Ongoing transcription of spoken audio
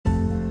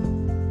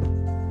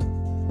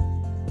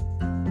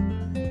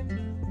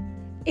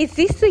Is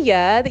this the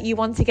year that you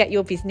want to get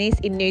your business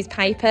in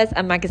newspapers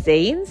and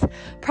magazines?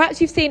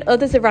 Perhaps you've seen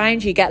others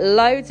around you get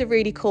loads of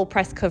really cool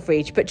press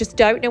coverage, but just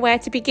don't know where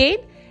to begin?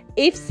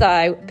 If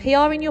so,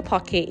 PR in Your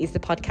Pocket is the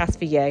podcast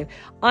for you.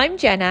 I'm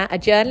Jenna, a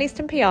journalist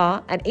and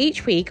PR, and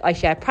each week I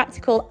share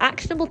practical,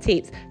 actionable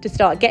tips to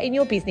start getting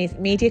your business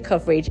media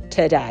coverage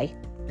today.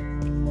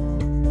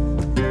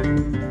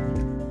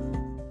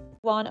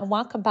 And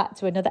welcome back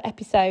to another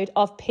episode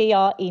of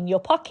PR in Your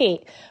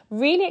Pocket.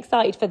 Really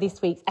excited for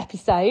this week's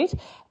episode.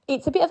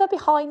 It's a bit of a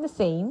behind the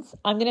scenes.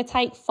 I'm going to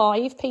take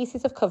 5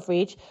 pieces of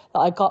coverage that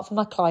I got from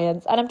my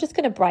clients and I'm just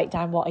going to break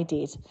down what I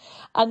did.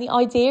 And the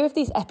idea of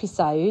this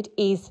episode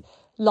is,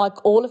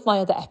 like all of my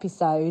other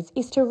episodes,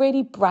 is to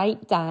really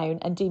break down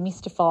and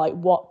demystify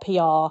what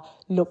PR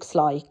looks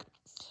like.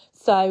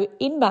 So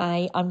in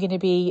May, I'm going to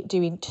be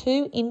doing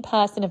 2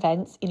 in-person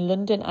events in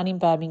London and in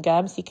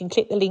Birmingham. So you can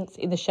click the links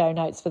in the show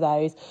notes for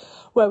those,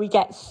 where we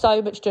get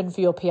so much done for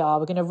your PR.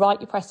 We're going to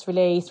write your press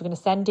release. We're going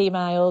to send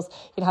emails.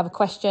 You're going to have a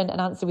question and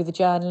answer with a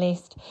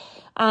journalist.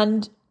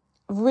 And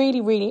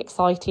really, really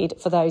excited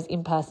for those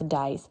in-person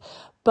days.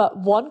 But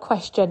one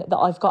question that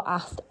I've got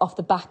asked off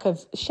the back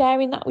of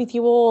sharing that with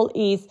you all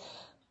is,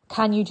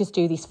 can you just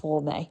do this for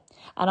me?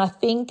 And I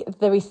think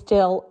there is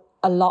still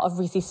a lot of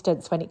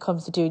resistance when it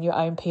comes to doing your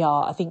own PR.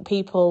 I think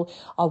people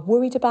are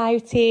worried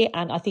about it,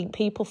 and I think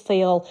people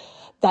feel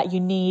that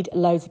you need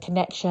loads of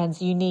connections.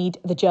 You need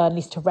the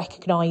journalist to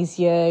recognise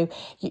you,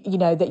 you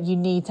know, that you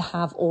need to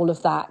have all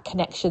of that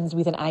connections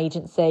with an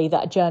agency,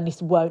 that a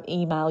journalist won't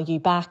email you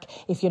back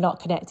if you're not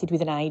connected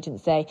with an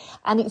agency.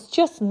 And it's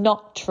just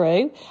not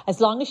true.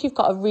 As long as you've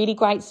got a really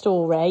great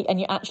story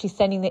and you're actually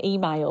sending the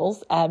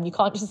emails, you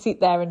can't just sit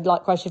there and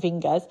cross your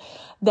fingers,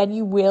 then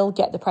you will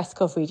get the press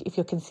coverage if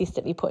you're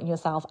consistently putting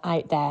yourself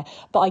out there.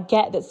 But I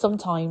get that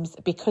sometimes,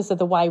 because of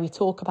the way we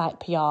talk about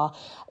PR,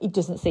 it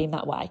doesn't seem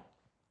that way.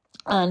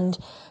 And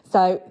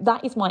so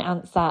that is my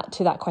answer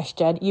to that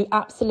question. You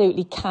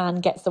absolutely can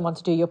get someone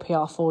to do your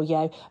PR for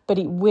you, but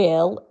it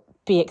will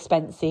be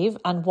expensive.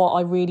 And what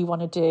I really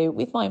want to do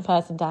with my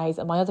in-person days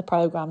and my other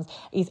programs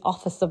is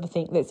offer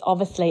something that's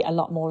obviously a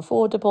lot more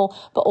affordable,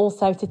 but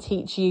also to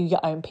teach you your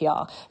own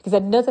PR. Because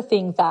another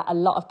thing that a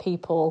lot of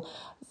people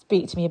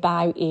speak to me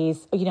about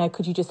is, you know,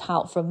 could you just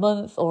help for a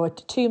month or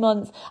 2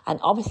 months? And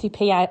obviously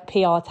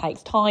PR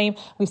takes time.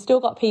 We've still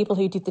got people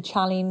who did the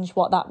challenge,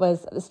 what that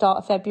was at the start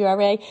of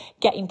February,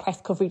 getting press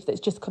coverage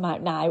that's just come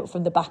out now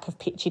from the back of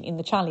pitching in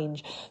the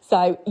challenge.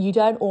 So you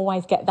don't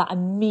always get that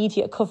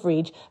immediate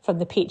coverage from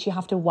the pitch. You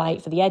have to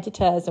wait for the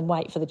editors and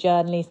wait for the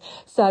journalists.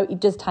 So it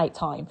does take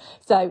time.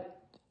 So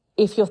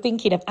if you're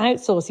thinking of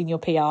outsourcing your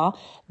PR,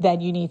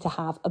 then you need to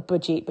have a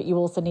budget, but you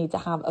also need to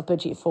have a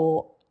budget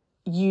for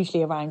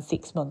usually around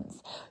 6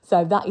 months.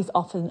 So that is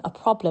often a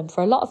problem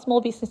for a lot of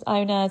small business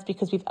owners,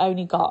 because we've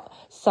only got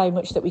so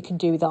much that we can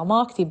do with our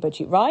marketing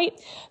budget, right?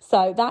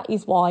 So that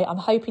is why I'm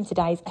hoping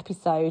today's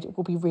episode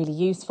will be really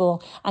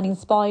useful and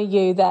inspire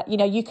you that, you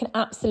know, you can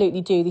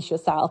absolutely do this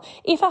yourself.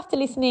 If after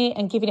listening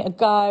and giving it a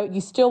go,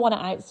 you still want to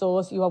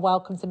outsource, you are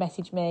welcome to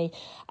message me,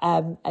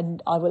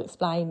 and I will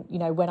explain, you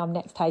know, when I'm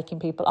next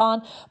taking people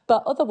on.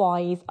 But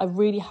otherwise, I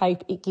really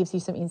hope it gives you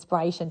some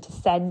inspiration to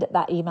send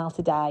that email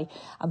today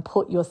and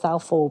put yourself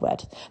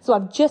forward. So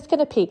I'm just going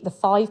to pick the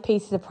 5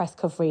 pieces of press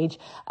coverage.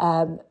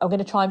 I'm going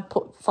to try and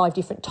put 5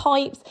 different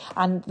types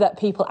and that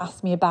people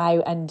ask me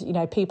about, and, you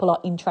know, people are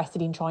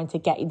interested in trying to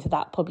get into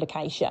that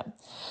publication.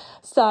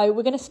 So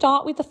we're going to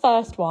start with the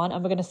first one,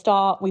 and we're going to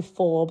start with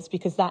Forbes,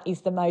 because that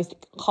is the most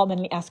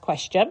commonly asked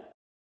question.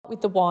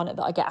 With the one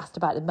that I get asked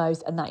about the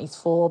most, and that is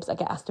Forbes. I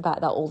get asked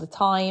about that all the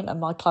time, and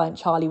my client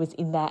Charlie was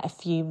in there a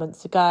few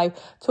months ago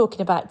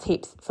talking about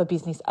tips for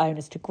business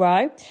owners to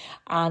grow.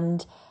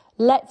 And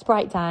let's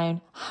break down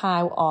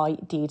how I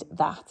did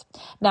that.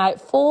 Now,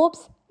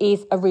 Forbes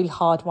is a really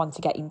hard one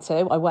to get into,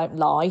 I won't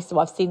lie. So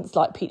I've since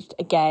pitched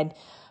again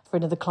for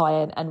another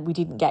client and we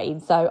didn't get in.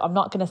 So I'm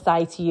not going to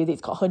say to you that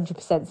it's got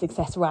 100%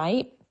 success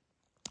rate,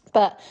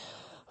 but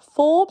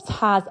Forbes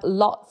has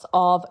lots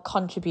of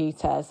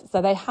contributors.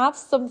 So they have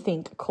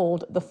something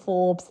called the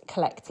Forbes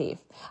Collective.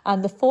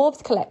 And the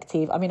Forbes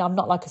Collective, I mean, I'm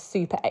not like a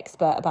super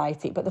expert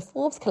about it, but the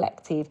Forbes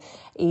Collective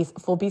is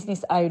for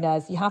business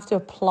owners. You have to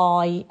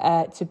apply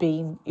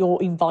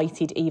you're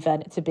invited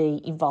even to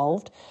be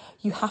involved.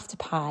 You have to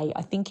pay,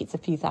 I think it's a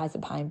few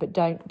 £1,000, but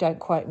don't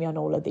quote me on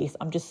all of this.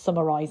 I'm just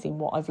summarising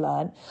what I've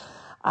learned.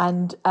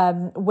 And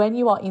when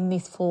you are in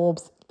this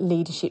Forbes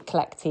Leadership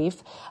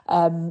Collective,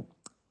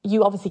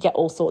 you obviously get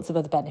all sorts of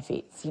other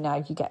benefits. You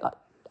know, you get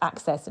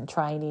access and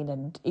training,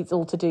 and it's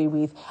all to do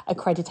with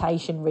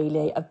accreditation,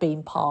 really, of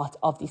being part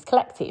of this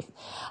collective.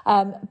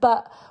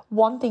 But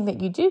one thing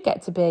that you do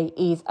get to be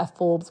is a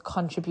Forbes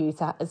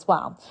contributor as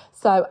well.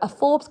 So a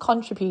Forbes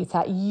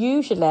contributor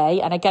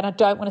usually, and again, I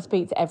don't want to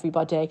speak to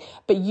everybody,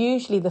 but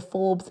usually the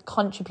Forbes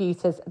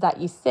contributors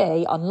that you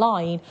see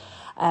online,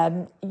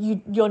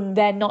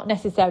 they're not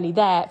necessarily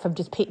there from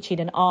just pitching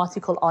an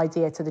article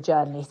idea to the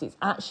journalist. It's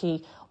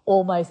actually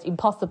almost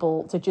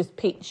impossible to just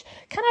pitch,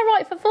 can I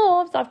write for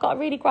Forbes? I've got a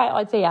really great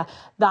idea.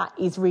 That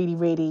is really,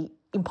 really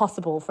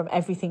impossible from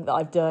everything that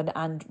I've done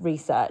and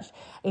researched.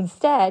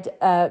 Instead,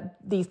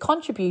 these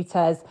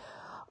contributors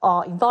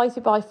are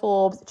invited by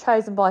Forbes,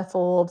 chosen by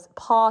Forbes,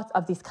 part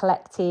of this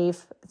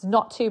collective. There's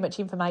not too much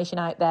information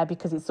out there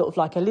because it's sort of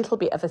like a little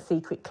bit of a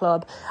secret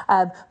club.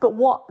 But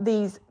what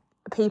these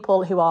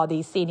people who are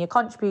these senior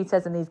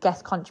contributors and these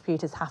guest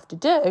contributors have to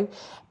do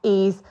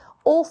is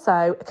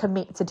also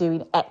commit to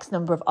doing X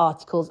number of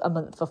articles a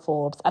month for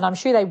Forbes. And I'm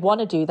sure they want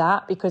to do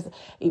that because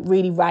it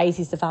really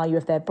raises the value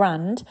of their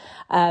brand.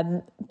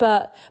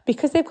 But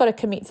because they've got to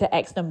commit to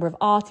X number of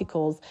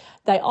articles,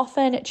 they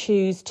often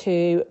choose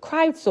to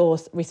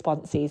crowdsource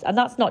responses. And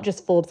that's not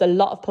just Forbes. A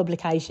lot of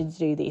publications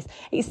do this.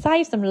 It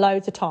saves them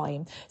loads of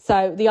time.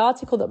 So the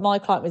article that my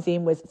client was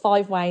in was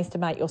 5 ways to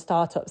make your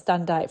startup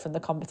stand out from the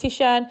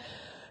competition.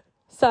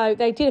 So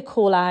they did a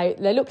call out,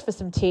 they looked for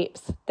some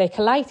tips, they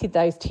collated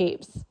those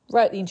tips,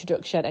 wrote the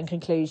introduction and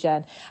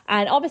conclusion.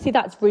 And obviously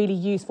that's really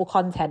useful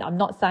content. I'm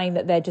not saying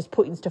that they're just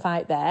putting stuff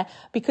out there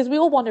because we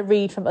all want to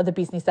read from other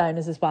business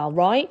owners as well,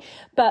 right?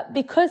 But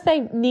because they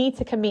need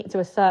to commit to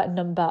a certain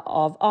number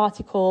of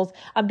articles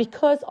and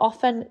because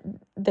often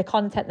the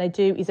content they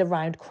do is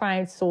around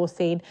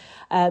crowdsourcing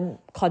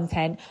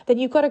content, then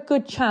you've got a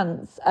good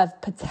chance of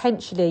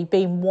potentially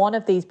being one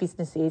of these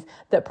businesses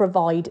that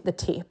provide the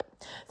tip.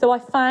 So I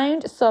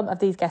found some of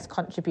these guest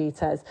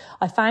contributors.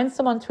 I found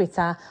some on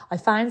Twitter. I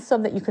found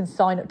some that you can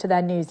sign up to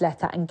their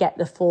newsletter and get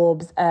the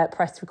Forbes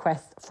press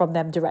requests from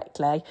them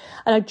directly.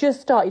 And I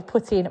just started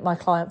putting my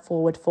client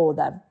forward for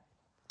them.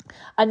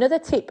 Another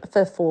tip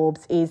for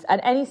Forbes is, and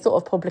any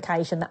sort of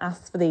publication that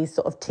asks for these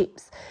sort of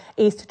tips,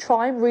 is to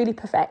try and really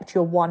perfect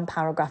your 1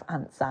 paragraph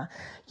answer.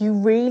 You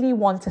really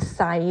want to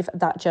save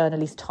that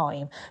journalist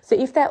time. So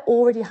if they're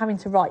already having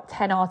to write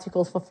 10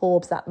 articles for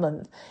Forbes that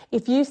month,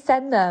 if you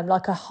send them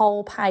like a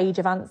whole page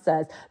of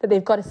answers that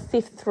they've got to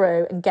sift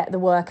through and get the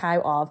work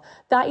out of,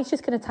 that is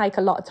just going to take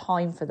a lot of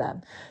time for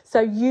them.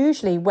 So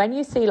usually when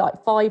you see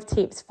like 5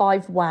 tips,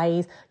 5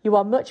 ways, you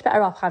are much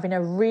better off having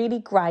a really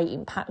great,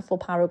 impactful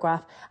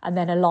paragraph and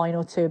then a line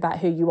or 2 about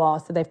who you are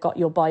so they've got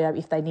your bio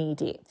if they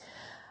need it.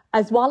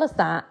 As well as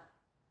that,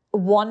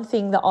 one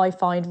thing that I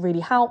find really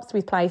helps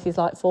with places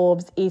like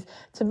Forbes is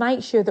to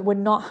make sure that we're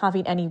not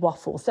having any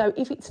waffle. So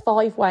if it's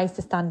 5 ways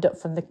to stand out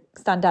from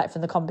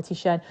the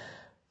competition,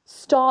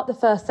 start the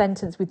first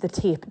sentence with the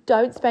tip.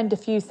 Don't spend a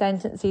few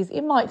sentences.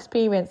 In my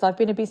experience, I've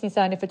been a business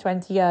owner for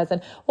 20 years.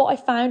 And what I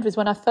found was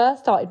when I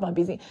first started my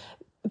business,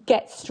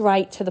 get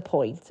straight to the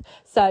point.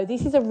 So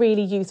this is a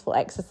really useful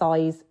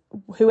exercise,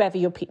 whoever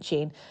you're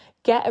pitching.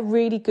 Get a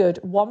really good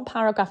 1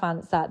 paragraph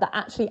answer that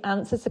actually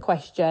answers the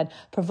question,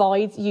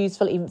 provides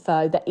useful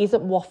info, that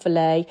isn't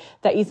waffly,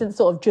 that isn't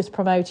sort of just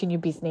promoting your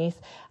business,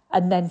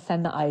 and then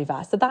send that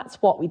over. So that's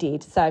what we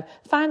did. So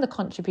found the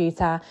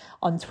contributor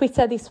on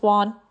Twitter, this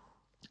one.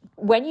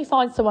 When you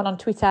find someone on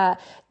Twitter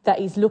that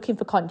is looking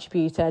for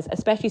contributors,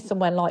 especially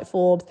someone like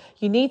Forbes,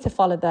 you need to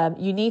follow them,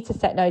 you need to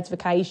set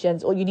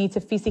notifications, or you need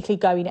to physically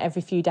go in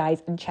every few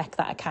days and check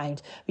that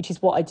account, which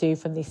is what I do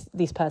from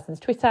this person's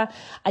Twitter.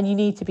 And you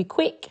need to be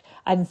quick.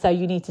 And so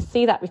you need to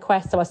see that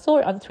request. So I saw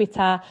it on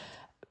Twitter,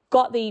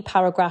 got the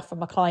paragraph from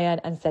my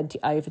client and sent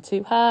it over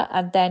to her.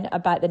 And then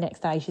about the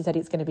next day, she said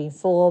it's going to be in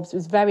Forbes. I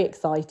was very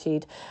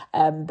excited,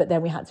 but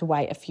then we had to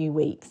wait a few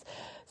weeks.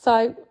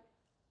 So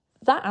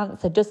that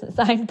answer doesn't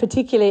sound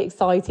particularly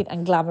exciting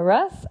and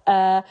glamorous.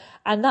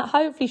 And that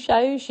hopefully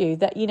shows you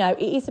that, you know,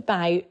 it is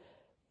about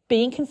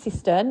being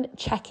consistent,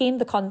 checking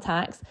the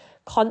contacts,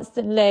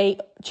 constantly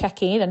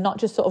checking and not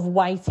just sort of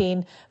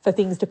waiting for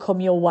things to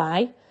come your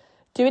way.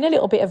 Doing a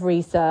little bit of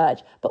research,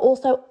 but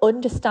also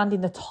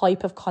understanding the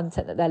type of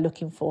content that they're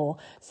looking for.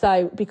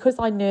 So because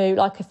I knew,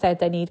 like I said,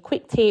 they need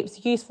quick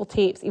tips, useful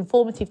tips,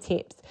 informative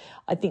tips,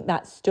 I think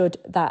that stood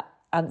that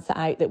answer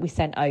out that we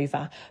sent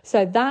over.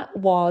 So that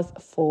was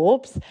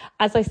Forbes.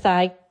 As I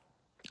say,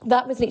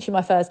 that was literally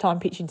my first time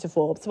pitching to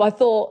Forbes. So I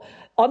thought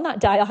on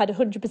that day I had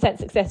 100%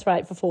 success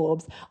rate for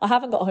Forbes. I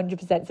haven't got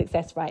 100%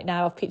 success rate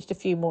now. I've pitched a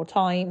few more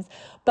times,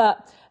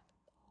 but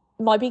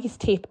my biggest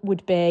tip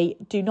would be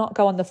do not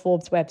go on the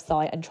Forbes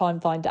website and try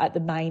and find out the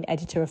main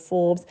editor of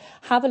Forbes.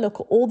 Have a look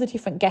at all the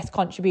different guest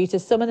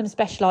contributors. Some of them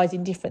specialise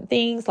in different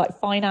things like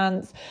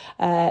finance,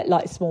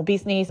 like small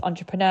business,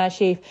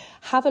 entrepreneurship.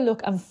 Have a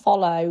look and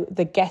follow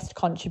the guest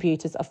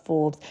contributors of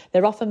Forbes.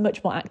 They're often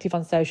much more active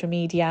on social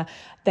media.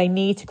 They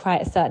need to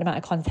create a certain amount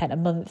of content a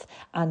month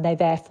and they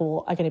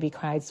therefore are going to be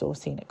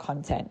crowdsourcing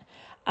content.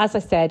 As I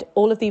said,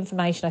 all of the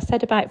information I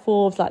said about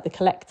Forbes, like the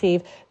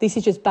collective, this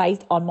is just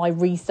based on my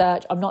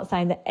research. I'm not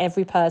saying that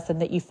every person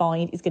that you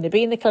find is going to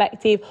be in the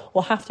collective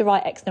or have to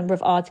write X number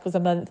of articles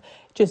a month,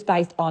 just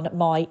based on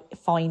my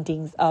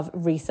findings of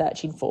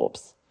researching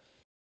Forbes.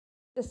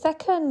 The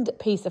second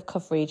piece of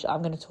coverage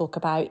I'm going to talk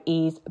about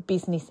is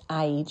Business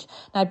Age.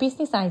 Now,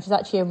 Business Age is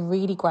actually a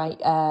really great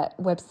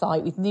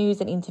website with news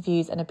and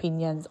interviews and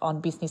opinions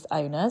on business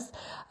owners.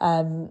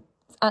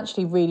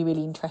 Actually really,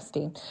 really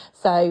interesting.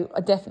 So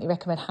I definitely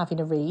recommend having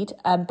a read.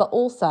 But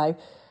also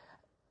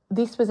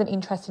this was an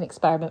interesting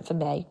experiment for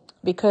me,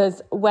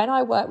 because when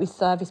I work with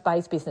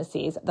service-based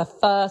businesses, the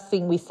first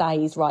thing we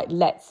say is, right,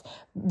 let's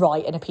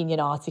write an opinion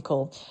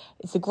article.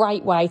 It's a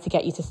great way to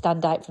get you to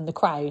stand out from the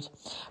crowd.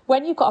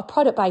 When you've got a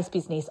product-based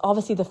business,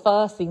 obviously the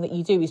first thing that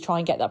you do is try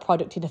and get that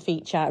product in a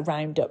feature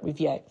roundup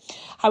review.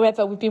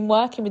 However, we've been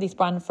working with this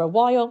brand for a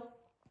while,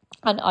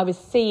 and I was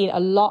seeing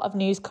a lot of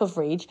news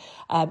coverage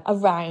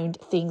around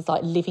things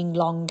like living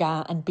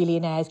longer and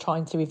billionaires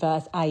trying to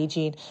reverse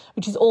aging,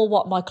 which is all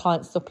what my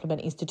client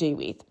supplement is to do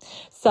with.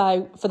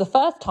 So for the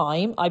first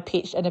time, I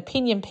pitched an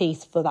opinion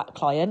piece for that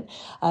client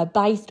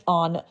based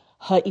on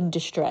her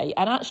industry.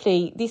 And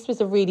actually, this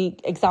was a really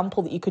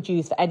example that you could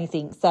use for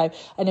anything. So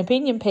an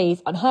opinion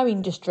piece on her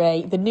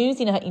industry, the news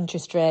in her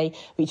industry,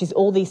 which is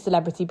all these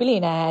celebrity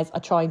billionaires are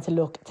trying to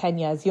look 10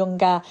 years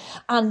younger,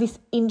 and this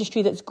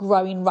industry that's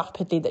growing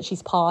rapidly that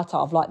she's part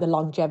of, like the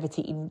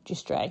longevity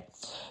industry.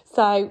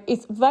 So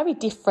it's very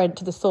different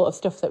to the sort of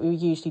stuff that we were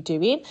usually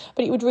doing,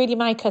 but it would really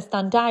make her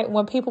stand out. And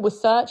when people were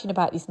searching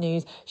about this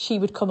news, she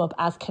would come up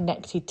as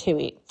connected to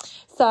it.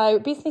 So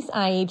Business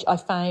Age, I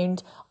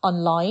found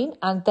online,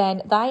 and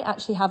then they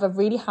actually have a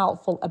really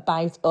helpful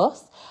About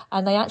Us,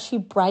 and they actually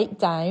break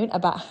down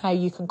about how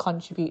you can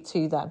contribute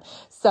to them.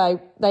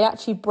 So they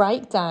actually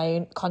break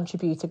down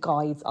contributor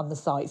guides on the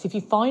site. So if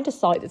you find a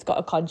site that's got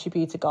a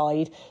contributor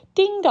guide,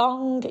 ding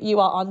dong, you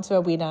are onto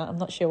a winner. I'm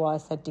not sure why I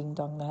said ding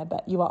dong there,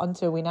 but you are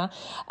onto a winner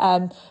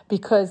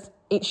because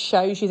it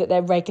shows you that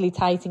they're regularly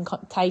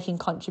taking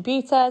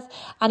contributors,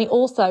 and it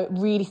also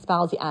really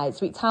spells it out.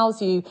 So it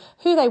tells you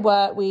who they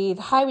work with,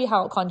 how we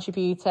help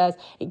contributors.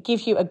 It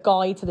gives you a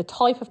guide to the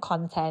type of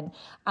content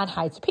and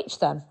how to pitch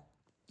them.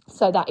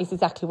 So that is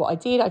exactly what I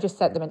did. I just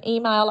sent them an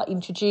email. I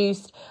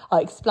introduced, I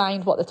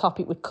explained what the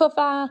topic would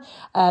cover.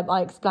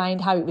 I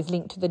explained how it was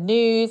linked to the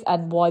news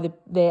and why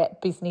the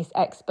business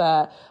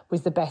expert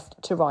was the best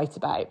to write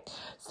about.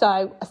 So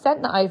I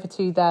sent that over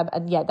to them,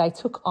 and yeah, they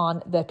took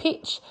on the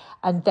pitch,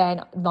 and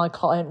then my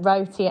client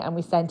wrote it and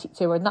we sent it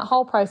to her. And that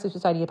whole process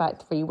was only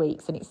about 3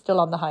 weeks, and it's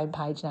still on the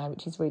homepage now,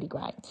 which is really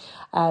great.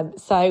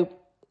 So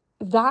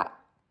that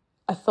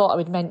I thought I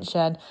would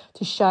mention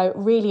to show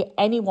really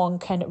anyone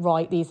can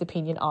write these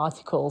opinion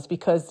articles,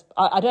 because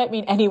I don't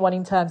mean anyone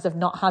in terms of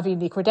not having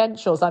the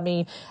credentials. I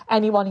mean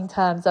anyone in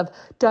terms of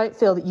don't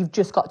feel that you've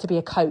just got to be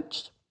a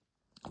coach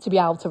to be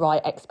able to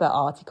write expert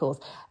articles.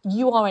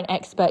 You are an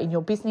expert in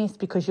your business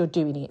because you're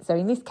doing it. So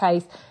in this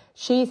case,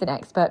 she's an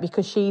expert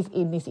because she's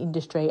in this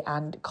industry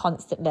and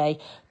constantly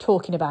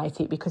talking about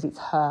it because it's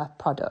her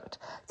product.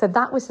 So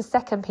that was the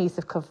second piece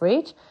of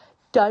coverage.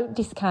 Don't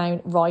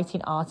discount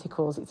writing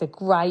articles. It's a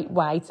great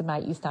way to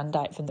make you stand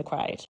out from the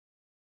crowd.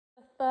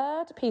 The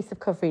third piece of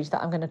coverage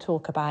that I'm going to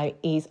talk about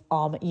is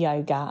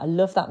Yoga. I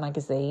love that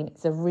magazine.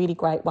 It's a really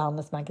great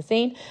wellness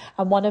magazine.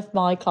 And one of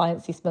my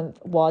clients this month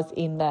was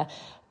in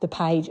the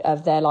page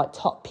of their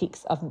top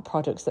picks of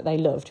products that they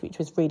loved, which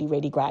was really,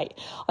 really great.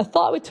 I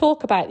thought I would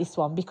talk about this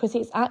one because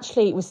it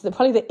was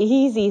probably the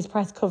easiest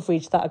press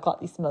coverage that I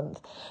got this month.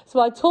 So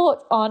I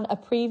talked on a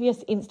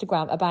previous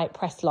Instagram about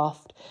Press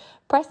Loft.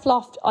 Press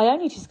Loft, I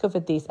only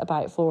discovered this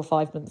about 4 or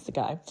 5 months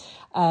ago.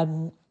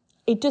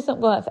 It doesn't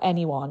work for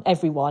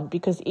everyone,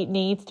 because it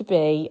needs to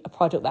be a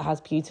product that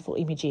has beautiful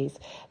images.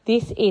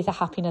 This is a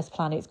happiness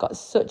planner. It's got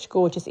such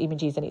gorgeous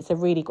images, and it's a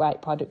really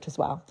great product as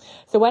well.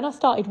 So when I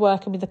started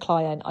working with the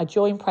client, I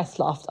joined Press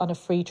Loft on a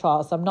free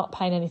trial, so I'm not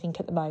paying anything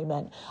at the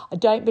moment. I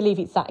don't believe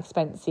it's that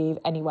expensive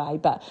anyway,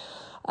 but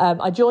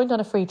I joined on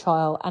a free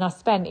trial, and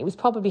it was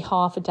probably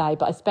half a day,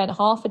 but I spent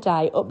half a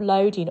day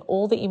uploading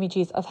all the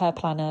images of her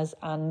planners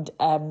and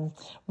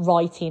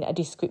writing a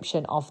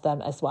description of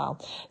them as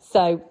well.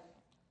 So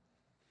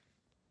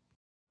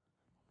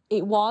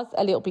it was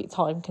a little bit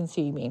time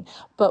consuming,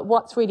 but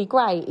what's really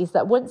great is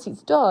that once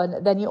it's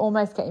done, then you're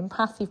almost getting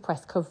passive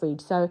press coverage.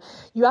 So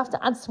you have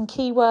to add some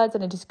keywords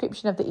and a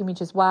description of the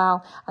image as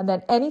well. And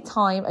then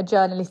anytime a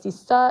journalist is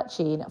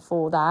searching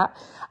for that,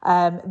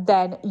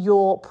 then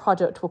your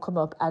product will come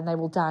up and they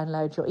will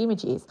download your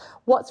images.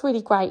 What's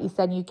really great is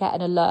then you get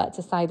an alert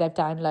to say they've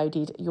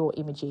downloaded your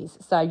images.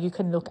 So you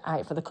can look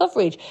out for the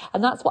coverage.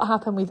 And that's what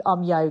happened with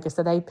Yoga.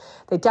 So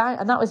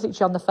and that was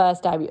literally on the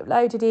first day we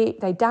uploaded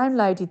it. They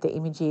downloaded the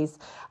images.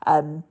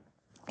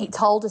 It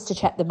told us to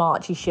check the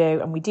March issue,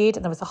 and we did,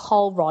 and there was a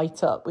whole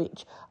write-up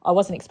which I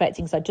wasn't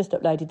expecting, so I just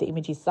uploaded the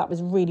images. So that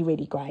was really,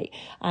 really great.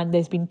 And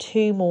there's been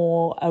 2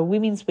 more, a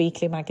Women's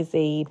Weekly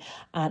magazine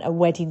and a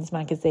Weddings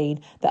magazine,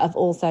 that have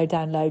also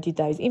downloaded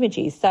those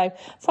images. So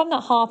from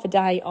that half a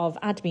day of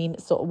admin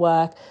sort of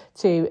work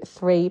to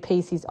 3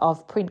 pieces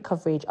of print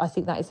coverage, I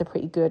think that is a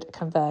pretty good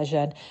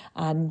conversion.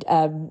 And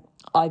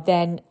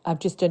I've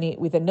just done it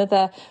with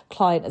another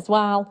client as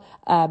well,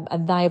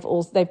 and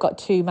they've got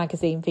 2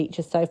 magazine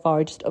features so far.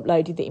 I just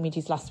uploaded the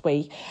images last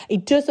week.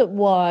 It doesn't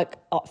work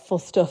for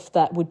stuff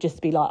that would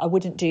just be I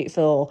wouldn't do it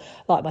for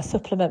my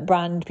supplement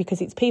brand,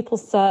 because it's people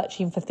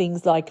searching for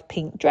things like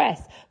pink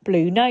dress,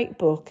 blue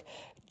notebook,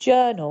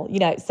 journal,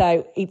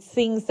 so it's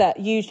things that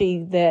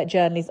usually the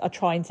journalists are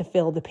trying to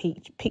fill the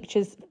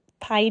pictures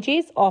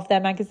pages of their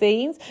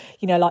magazines,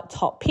 like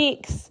top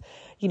picks,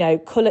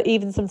 colour,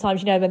 even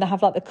sometimes, when they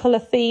have like the colour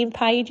theme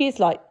pages,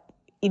 like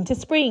into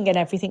spring and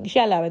everything's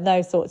yellow and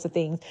those sorts of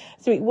things.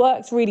 So it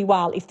works really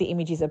well if the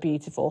images are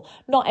beautiful.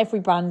 Not every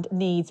brand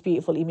needs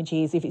beautiful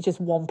images. If it's just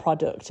one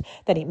product,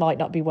 then it might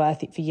not be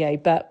worth it for you.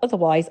 But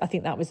otherwise, I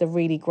think that was a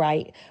really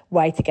great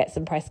way to get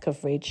some press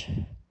coverage.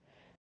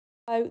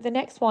 So the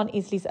next one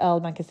is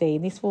Earle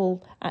magazine. This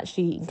will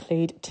actually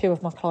include 2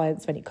 of my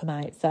clients when it come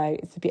out, so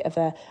it's a bit of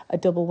a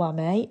double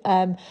whammy.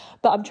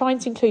 But I'm trying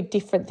to include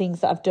different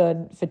things that I've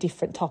done for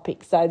different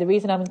topics. So the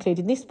reason I'm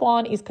including this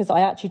one is because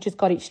I actually just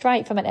got it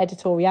straight from an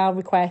editorial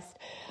request.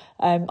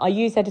 I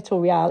use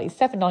editorial. It's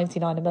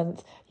 $7.99 a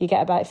month. You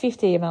get about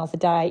 50 emails a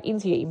day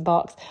into your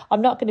inbox.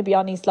 I'm not going to be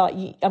honest,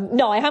 I am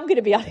going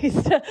to be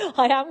honest.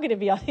 I am going to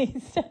be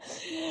honest.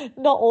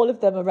 Not all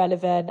of them are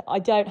relevant. I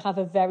don't have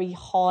a very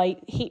high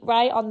hit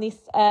rate on this,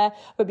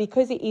 but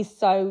because it is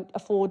so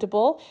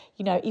affordable,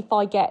 if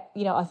I get,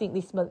 I think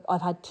this month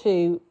I've had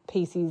 2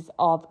 pieces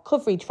of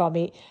coverage from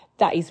it,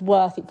 that is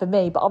worth it for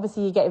me. But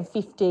obviously you're getting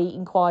 50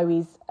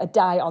 inquiries a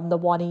day on the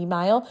one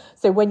email.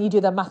 So when you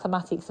do the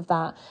mathematics of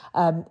that,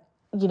 I'm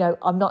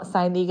not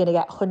saying that you're going to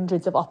get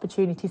hundreds of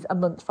opportunities a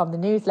month from the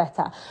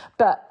newsletter.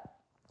 But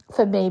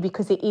for me,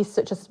 because it is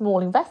such a small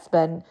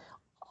investment,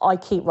 I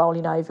keep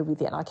rolling over with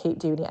it and I keep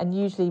doing it. And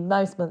usually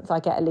most months I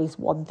get at least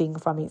one thing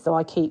from it. So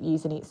I keep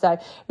using it. So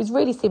it was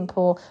really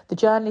simple. The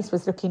journalist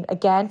was looking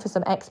again for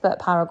some expert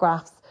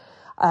paragraphs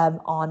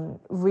on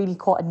really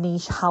quite a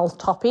niche health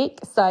topic.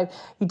 So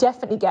you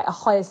definitely get a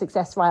higher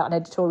success rate on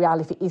editorial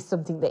if it is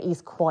something that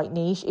is quite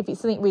niche. If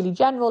it's something really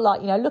general,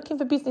 like, looking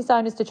for business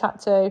owners to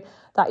chat to,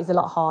 that is a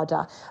lot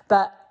harder.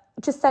 But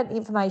just sent the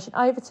information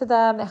over to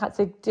them. They had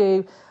to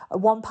do a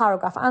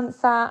 1-paragraph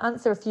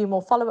answer a few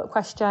more follow-up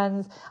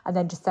questions, and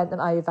then just sent them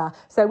over.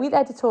 So with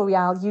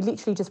editorial, you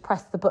literally just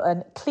press the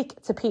button,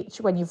 click to pitch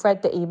when you've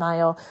read the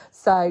email.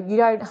 So you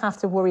don't have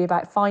to worry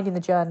about finding the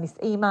journalist's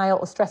email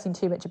or stressing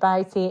too much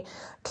about it.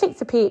 Click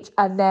to pitch,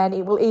 and then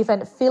it will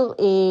even fill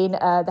in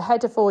the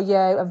header for you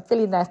and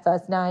fill in their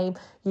first name.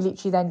 You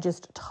literally then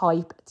just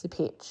type to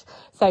pitch.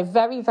 So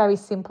very, very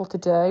simple to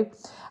do.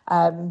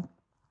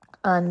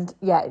 And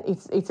yeah,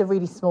 it's a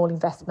really small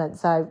investment,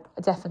 so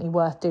definitely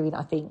worth doing,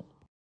 I think.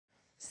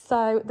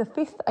 So the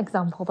 5th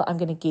example that I'm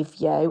going to give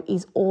you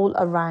is all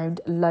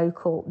around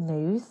local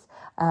news,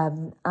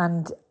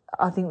 and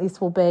I think this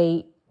will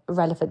be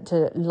relevant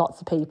to lots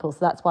of people, so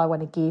that's why I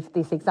want to give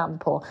this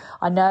example.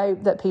 I know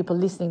that people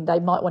listening, they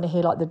might want to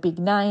hear like the big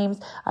names,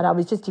 and I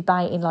was just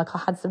debating, like, I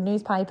had some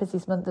newspapers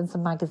this month and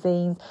some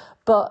magazines,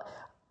 but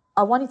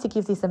I wanted to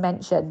give this a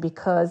mention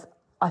because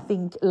I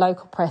think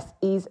local press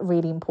is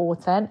really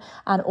important,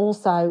 and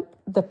also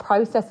the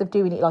process of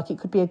doing it, like, it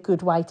could be a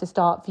good way to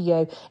start for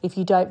you if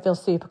you don't feel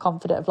super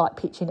confident of like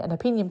pitching an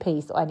opinion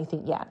piece or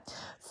anything yet.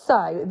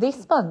 So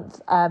this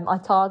month I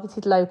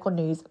targeted local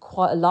news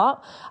quite a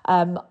lot.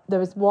 There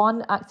was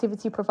one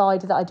activity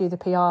provider that I do the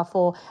PR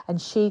for,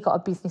 and she got a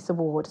business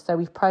award. So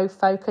we've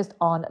focused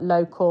on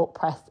local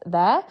press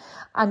there,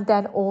 and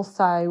then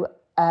also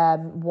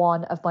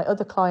one of my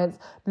other clients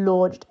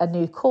launched a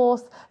new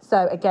course.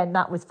 So again,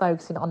 that was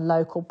focusing on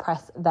local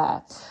press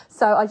there.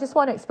 So I just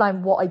want to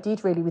explain what I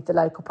did really with the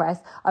local press.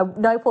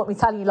 No point me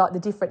telling you like the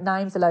different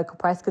names of local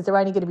press, because they're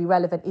only going to be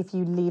relevant if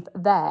you live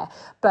there.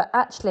 But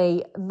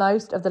actually,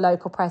 most of the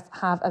local press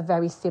have a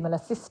very similar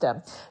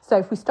system. So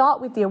if we start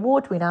with the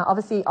award winner,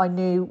 obviously I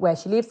knew where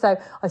she lived. So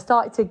I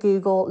started to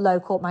Google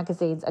local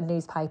magazines and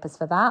newspapers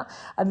for that.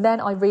 And then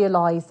I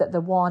realised that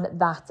the one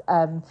that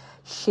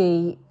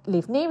she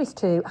lived nearest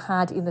to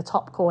had in the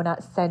top corner,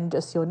 send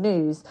us your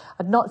news.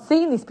 I'd not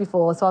seen this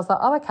before, so I was like,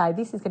 oh, okay,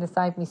 this is going to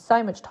save me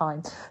so much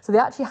time. So they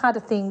actually had a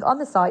thing on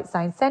the site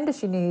saying, send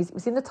us your news. It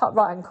was in the top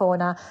right-hand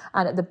corner,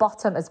 and at the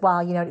bottom as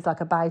well, it's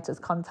like about us,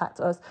 contact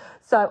us.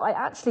 So I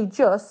actually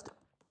just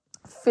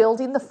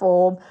filled in the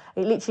form.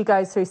 It literally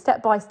goes through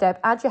step by step,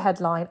 add your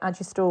headline, add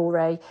your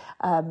story,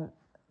 and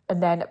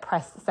then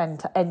press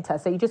enter.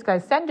 So you just go,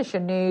 send us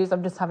your news.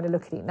 I'm just having a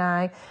look at it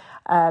now.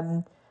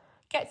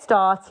 Get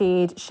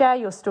started, share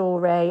your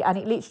story, and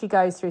it literally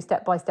goes through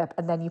step by step,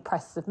 and then you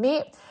press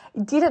submit.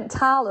 It didn't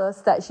tell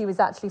us that she was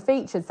actually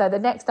featured. So the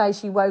next day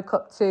she woke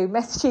up to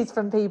messages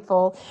from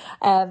people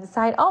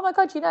saying, oh my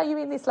God, you're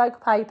in this local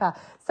paper.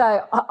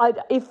 So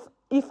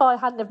if I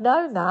hadn't have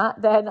known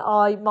that, then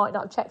I might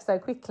not have checked so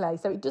quickly.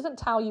 So it doesn't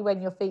tell you when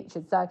you're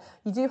featured. So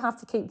you do have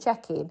to keep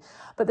checking.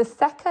 But the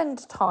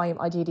second time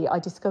I did it, I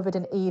discovered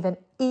an even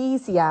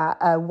easier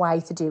way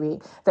to do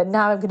it, that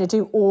now I'm going to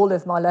do all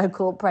of my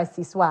local press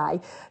this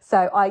way.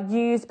 So I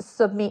use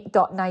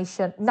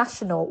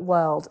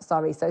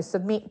submit.nationalworld. So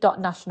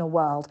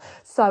submit.nationalworld.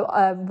 So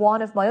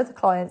one of my other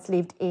clients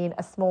lived in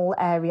a small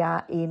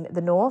area in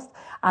the north,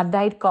 and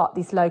they'd got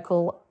this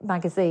local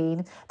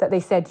magazine that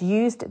they said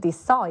used this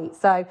site.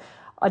 So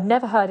I'd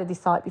never heard of this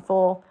site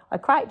before. I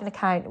created an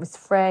account. It was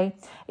free.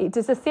 It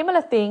does a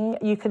similar thing.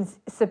 You can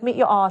submit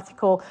your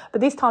article,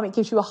 but this time it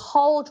gives you a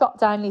whole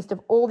drop-down list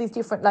of all these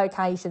different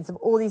locations, of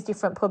all these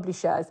different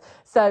publishers.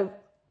 So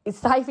it's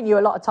saving you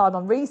a lot of time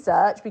on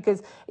research,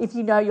 because if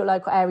you know your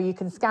local area, you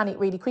can scan it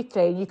really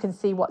quickly and you can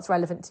see what's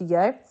relevant to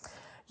you.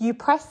 You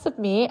press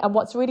submit, and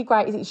what's really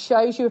great is it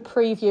shows you a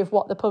preview of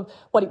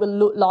what it will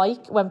look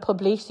like when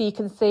published, so you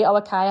can see, oh,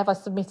 okay, have I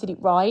submitted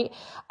it right?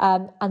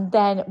 And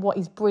then what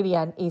is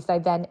brilliant is they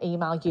then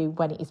email you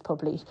when it is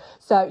published.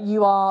 So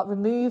you are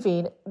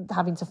removing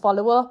having to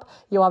follow up,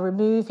 you are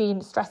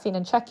removing stressing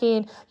and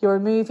checking, you're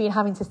removing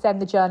having to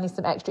send the journalist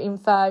some extra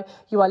info.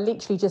 You are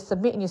literally just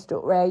submitting your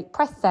story,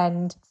 press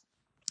send.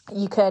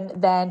 You can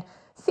then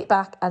sit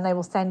back and they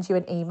will send you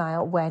an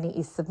email when it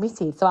is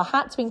submitted. So I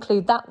had to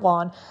include that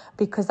one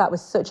because that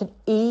was such an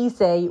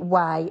easy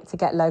way to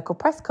get local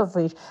press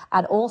coverage,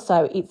 and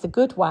also it's a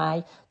good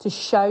way to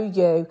show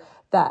you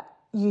that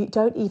you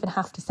don't even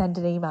have to send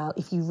an email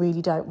if you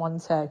really don't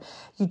want to.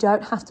 You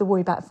don't have to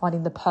worry about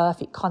finding the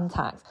perfect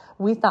contact.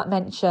 With that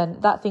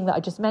thing that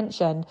I just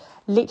mentioned,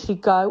 literally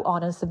go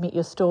on and submit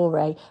your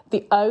story.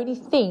 The only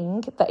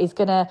thing that is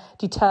going to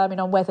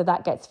determine on whether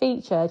that gets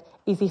featured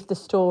is if the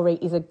story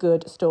is a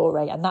good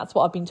story. And that's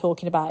what I've been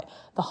talking about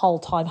the whole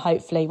time,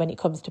 hopefully, when it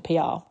comes to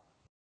PR.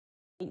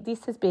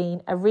 This has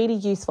been a really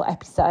useful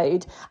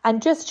episode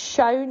and just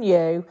shown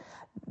you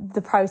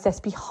the process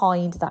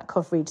behind that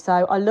coverage. So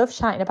I love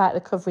shouting about the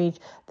coverage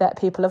that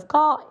people have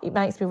got. It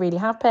makes me really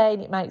happy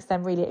and it makes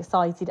them really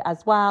excited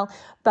as well.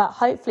 But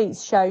hopefully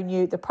it's shown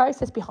you the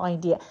process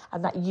behind it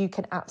and that you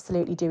can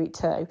absolutely do it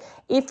too.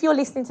 If you're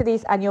listening to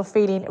this and you're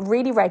feeling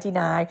really ready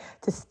now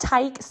to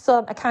take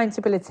some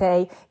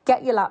accountability,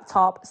 get your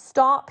laptop,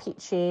 start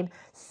pitching,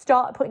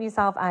 start putting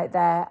yourself out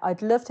there,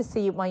 I'd love to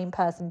see you at my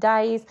in-person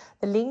days.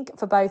 The link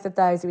for both of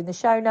those are in the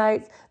show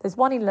notes. There's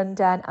one in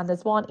London and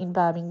there's one in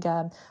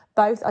Birmingham.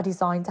 Both are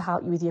designed to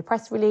help you with your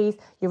press release,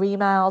 your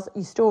emails,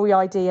 your story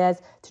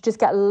ideas, to just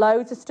get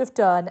loads of stuff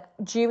done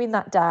during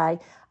that day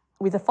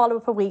with a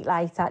follow-up a week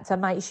later to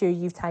make sure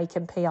you've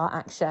taken PR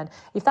action.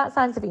 If that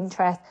sounds of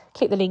interest,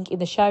 click the link in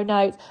the show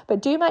notes.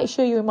 But do make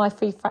sure you're in my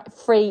free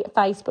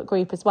Facebook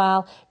group as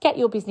well. Get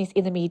your business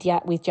in the media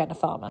with Jenna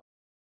Farmer.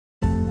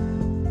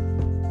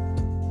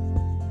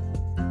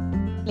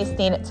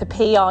 Listening to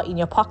PR in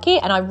your pocket,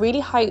 and I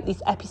really hope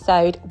this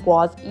episode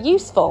was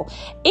useful.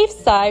 If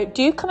so,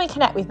 do come and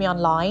connect with me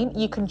online.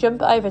 You can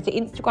jump over to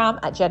Instagram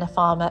at Jenna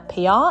Farmer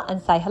PR and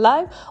say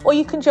hello, or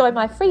you can join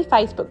my free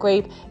Facebook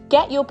group,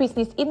 Get Your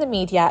Business in the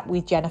Media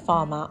with Jenna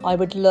Farmer. I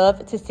would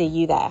love to see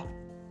you there.